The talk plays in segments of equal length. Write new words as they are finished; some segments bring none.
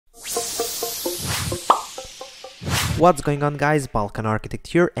What's going on, guys? Balkan Architect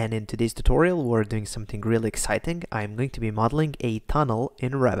here, and in today's tutorial we're doing something really exciting. I'm going to be modeling a tunnel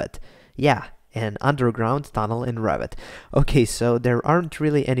in Revit. Yeah, an underground tunnel in Revit. Okay, so there aren't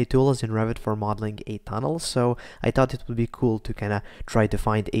really any tools in Revit for modeling a tunnel, so I thought it would be cool to kind of try to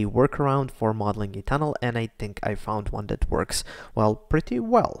find a workaround for modeling a tunnel, and I think I found one that works, well, pretty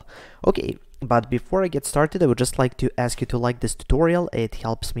well. Okay. But before I get started, I would just like to ask you to like this tutorial. It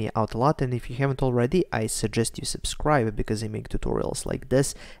helps me out a lot, and if you haven't already, I suggest you subscribe because I make tutorials like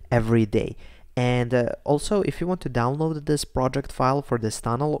this every day. And also, if you want to download this project file for this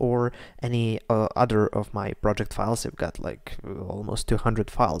tunnel or any other of my project files, I've got like almost 200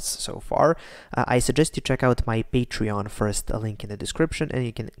 files so far, I suggest you check out my Patreon first, a link in the description, and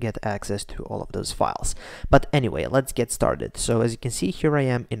you can get access to all of those files. But anyway, let's get started. So as you can see, here I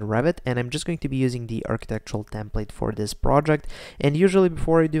am in Revit, and I'm just going to be using the architectural template for this project. And usually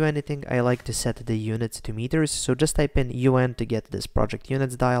before I do anything, I like to set the units to meters. So just type in UN to get this project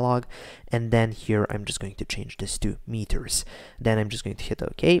units dialog, and then here I'm just going to change this to meters. Then I'm just going to hit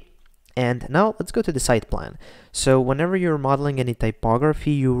OK. And now let's go to the site plan. So whenever you're modeling any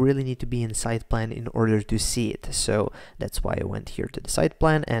typography, you really need to be in site plan in order to see it. So that's why I went here to the site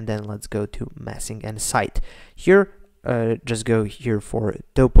plan, and then let's go to massing and site. Here, just go here for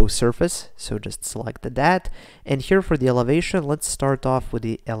topo surface, so just select that. And here for the elevation, let's start off with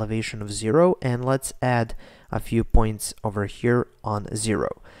the elevation of 0, and let's add a few points over here on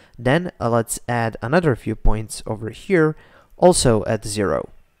 0. Then let's add another few points over here, also at 0.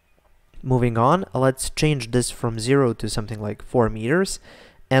 Moving on, let's change this from 0 to something like 4 meters,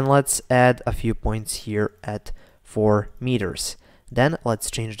 and let's add a few points here at 4 meters. Then let's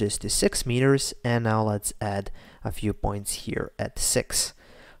change this to 6 meters, and now let's add a few points here at 6.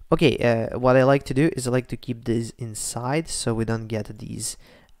 Okay, what I like to do is I like to keep this inside so we don't get these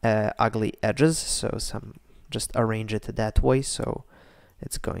ugly edges, so just arrange it that way so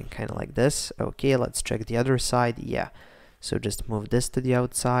it's going kind of like this. Okay, let's check the other side. Yeah, so just move this to the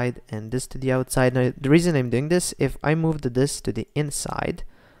outside and this to the outside. Now, the reason I'm doing this, if I moved this to the inside,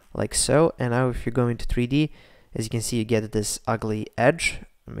 like so, and now if you go into 3D, as you can see, you get this ugly edge.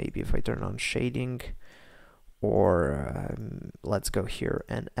 Maybe if I turn on shading, or let's go here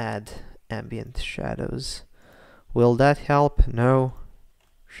and add ambient shadows. Will that help? No.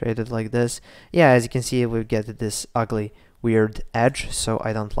 Shade it like this. Yeah, as you can see, we get this ugly weird edge, so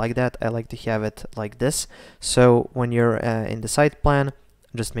I don't like that. I like to have it like this. So when you're in the site plan,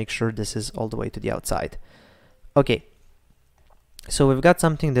 just make sure this is all the way to the outside. Okay, so we've got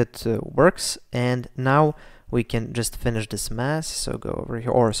something that works, and now we can just finish this mass. So go over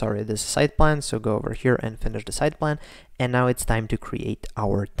here, or sorry, this site plan. So go over here and finish the site plan. And now it's time to create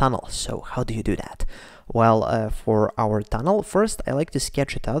our tunnel. So how do you do that? Well, for our tunnel, first I like to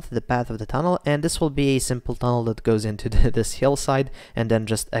sketch it out, the path of the tunnel, and this will be a simple tunnel that goes into this hillside and then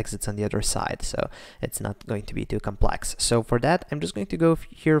just exits on the other side, so it's not going to be too complex. So for that, I'm just going to go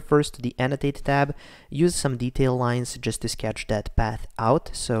here first to the Annotate tab, use some detail lines just to sketch that path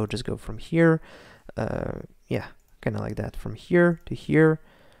out. So just go from here, yeah, kind of like that, from here to here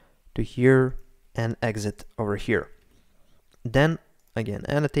to here, and exit over here. Then again,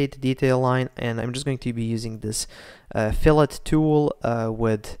 annotate detail line, and I'm just going to be using this fillet tool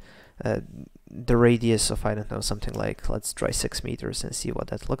with the radius of, I don't know, something like, let's try 6 meters and see what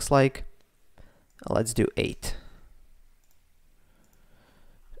that looks like. Let's do 8.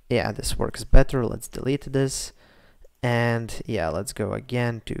 Yeah, this works better. Let's delete this, and yeah, let's go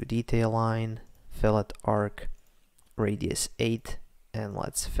again to detail line, fillet arc, radius 8, and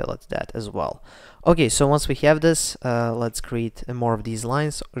let's fillet that as well. Okay, so once we have this, let's create more of these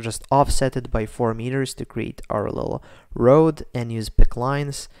lines. Just offset it by 4 meters to create our little road, and use pick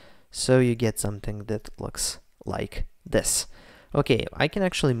lines so you get something that looks like this. Okay, I can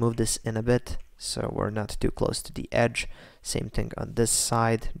actually move this in a bit so we're not too close to the edge. Same thing on this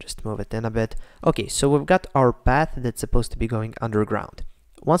side, just move it in a bit. Okay, so we've got our path that's supposed to be going underground.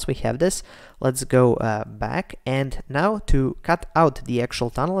 Once we have this, let's go back, and now to cut out the actual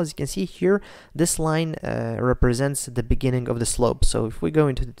tunnel, as you can see here, this line represents the beginning of the slope. So if we go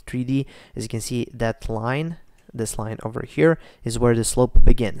into the 3D, as you can see, that line, this line over here, is where the slope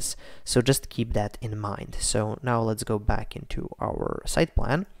begins. So just keep that in mind. So now let's go back into our site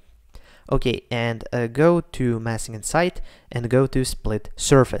plan. Okay, and go to Masking and Site and go to Split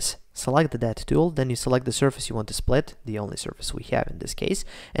Surface. Select that tool, then you select the surface you want to split, the only surface we have in this case,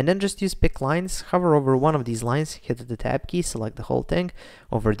 and then just use Pick Lines, hover over one of these lines, hit the Tab key, select the whole thing,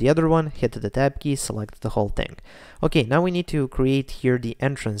 over the other one, hit the Tab key, select the whole thing. Okay, now we need to create here the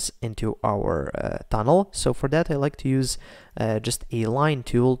entrance into our tunnel, so for that I like to use just a line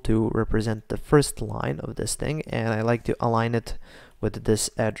tool to represent the first line of this thing, and I like to align it with this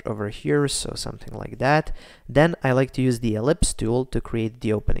edge over here, so something like that. Then I like to use the ellipse tool to create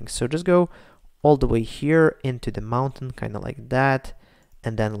the opening. So just go all the way here into the mountain, kind of like that,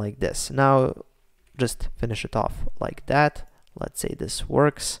 and then like this. Now just finish it off like that. Let's say this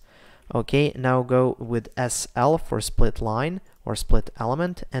works. Okay, now go with SL for split line or split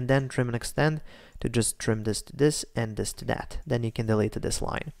element, and then trim and extend to just trim this to this and this to that. Then you can delete this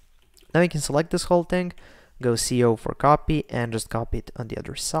line. Now you can select this whole thing, go CO for copy, and just copy it on the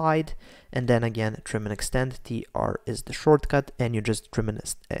other side, and then again trim and extend. TR is the shortcut, and you just trim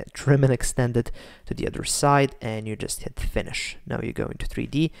and extend it to the other side, and you just hit finish. Now you go into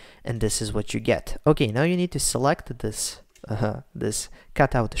 3D, and this is what you get. Okay, now you need to select this this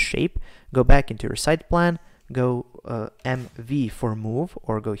cutout shape, go back into your site plan, go MV for move,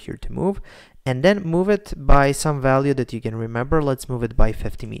 or go here to move, and then move it by some value that you can remember. Let's move it by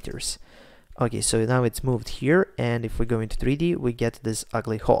 50 meters. Okay, so now it's moved here, and if we go into 3D, we get this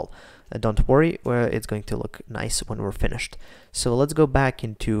ugly hole. Don't worry, it's going to look nice when we're finished. So let's go back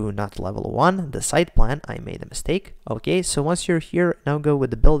into not level 1, the site plan. I made a mistake. Okay, so once you're here, now go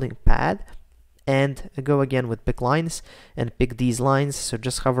with the building pad, and go again with Pick Lines, and pick these lines. So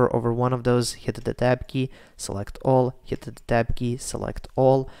just hover over one of those, hit the Tab key, select all, hit the Tab key, select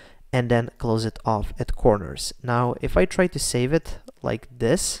all, and then close it off at corners. Now, if I try to save it like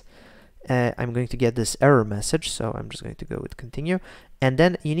this, I'm going to get this error message, so I'm just going to go with continue, and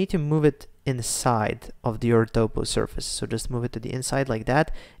then you need to move it inside of your topo surface. So just move it to the inside like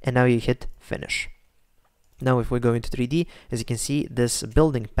that, and now you hit finish. Now if we go into 3D, as you can see, this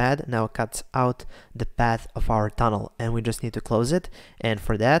building pad now cuts out the path of our tunnel, and we just need to close it, and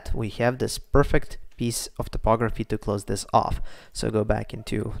for that we have this perfect piece of topography to close this off. So go back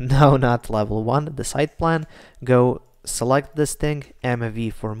into, now not level 1, the site plan, go select this thing,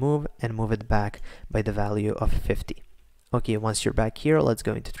 MV for move, and move it back by the value of 50. Okay, once you're back here, let's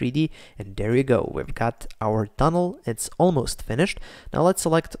go into 3D, and there you go, we've got our tunnel. It's almost finished. Now let's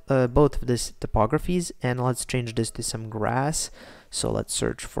select both of these topographies, and let's change this to some grass. So let's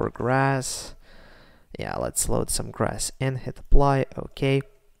search for grass. Yeah, let's load some grass in, hit apply, okay.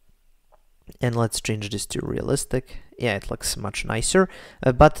 And let's change this to realistic. Yeah, it looks much nicer,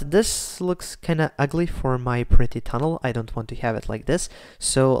 but this looks kind of ugly for my pretty tunnel. I don't want to have it like this,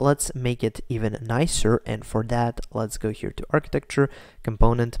 so let's make it even nicer, and for that let's go here to Architecture,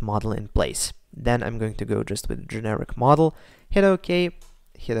 Component, Model in Place. Then I'm going to go just with generic model, hit OK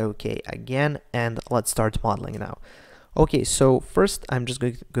again, and let's start modeling now. Okay, so first I'm just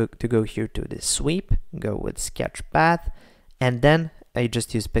going to go here to the sweep, go with Sketch Path, and then I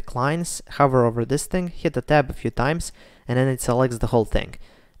just use Pick Lines, hover over this thing, hit the tab a few times, and then it selects the whole thing.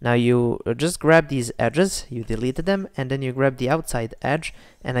 Now you just grab these edges, you delete them, and then you grab the outside edge,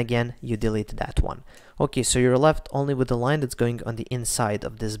 and again you delete that one. Okay, so you're left only with the line that's going on the inside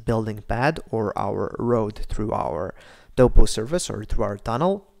of this building pad, or our road through our topo surface, or through our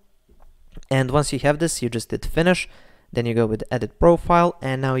tunnel. And once you have this, you just hit finish, then you go with Edit Profile,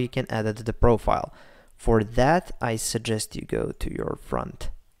 and now you can edit the profile. For that, I suggest you go to your front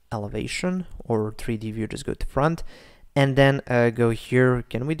elevation, or 3D view, just go to front, and then go here.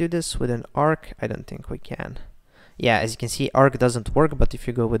 Can we do this with an arc? I don't think we can. Yeah, as you can see, arc doesn't work, but if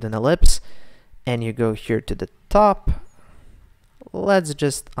you go with an ellipse, and you go here to the top, let's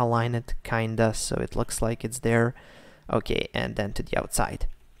just align it kinda so it looks like it's there. Okay, and then to the outside.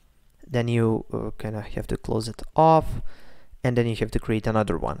 Then you kind of have to close it off, and then you have to create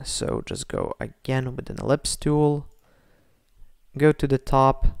another one. So just go again with an ellipse tool, go to the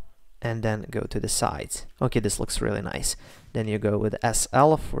top, and then go to the sides. Okay, this looks really nice. Then you go with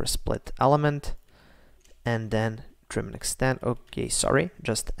SL for split element, and then trim and extend. Okay, sorry,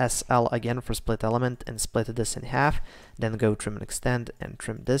 just SL again for split element, and split this in half. Then go trim and extend, and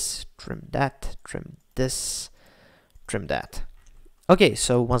trim this, trim that, trim this, trim that. Okay,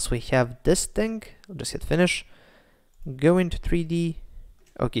 so once we have this thing, I'll just hit finish. Go into 3D.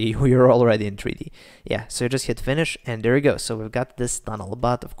 Okay, we are already in 3D. Yeah, so just hit finish, and there you go. So we've got this tunnel,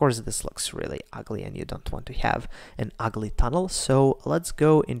 but of course this looks really ugly, and you don't want to have an ugly tunnel. So let's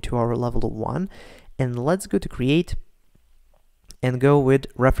go into our level 1, and let's go to create, and go with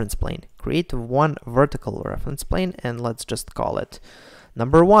reference plane. Create one vertical reference plane, and let's just call it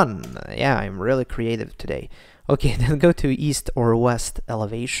Number 1. Yeah, I'm really creative today. Okay, then go to east or west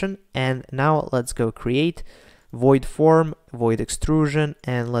elevation, and now let's go create void form, void extrusion,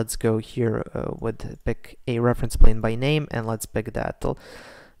 and let's go here pick a reference plane by name, and let's pick that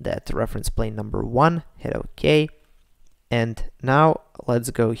reference plane number 1, hit OK. And now let's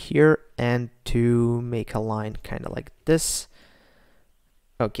go here and to make a line kind of like this.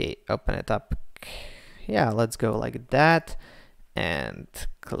 Okay, open it up. Yeah, let's go like that and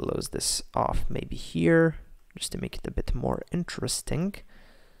close this off maybe here just to make it a bit more interesting.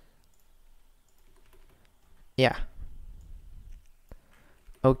 Yeah.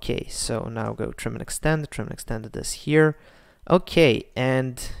 Okay, so now go trim and extend this here. Okay,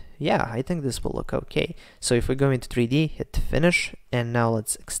 and yeah, I think this will look okay. So if we go into 3D, hit finish, and now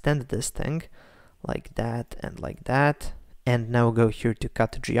let's extend this thing like that and like that. And now go here to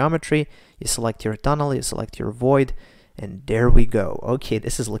cut to geometry, you select your tunnel, you select your void, and there we go. Okay,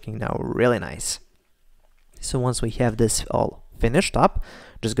 this is looking now really nice. So once we have this all finished up,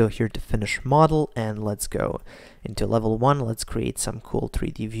 just go here to finish model, and let's go into level 1. Let's create some cool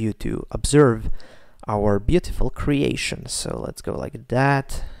 3D view to observe our beautiful creation. So let's go like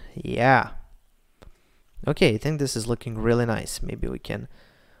that. Yeah. Okay, I think this is looking really nice. Maybe we can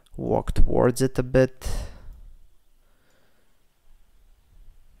walk towards it a bit.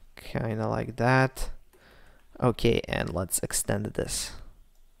 Kinda like that. Okay, and let's extend this.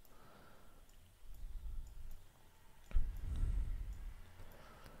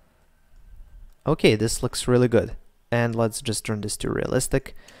 Okay, this looks really good. And let's just turn this to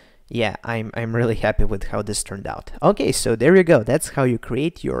realistic. Yeah, I'm really happy with how this turned out. Okay, so there you go. That's how you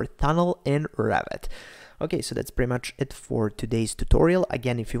create your tunnel in Revit. Okay, so that's pretty much it for today's tutorial.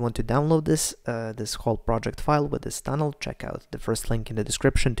 Again, if you want to download this this whole project file with this tunnel, check out the first link in the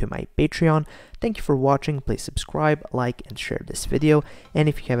description to my Patreon. Thank you for watching. Please subscribe, like, and share this video. And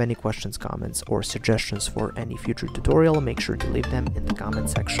if you have any questions, comments, or suggestions for any future tutorial, make sure to leave them in the comment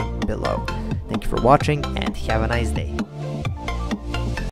section below. Thank you for watching, and have a nice day.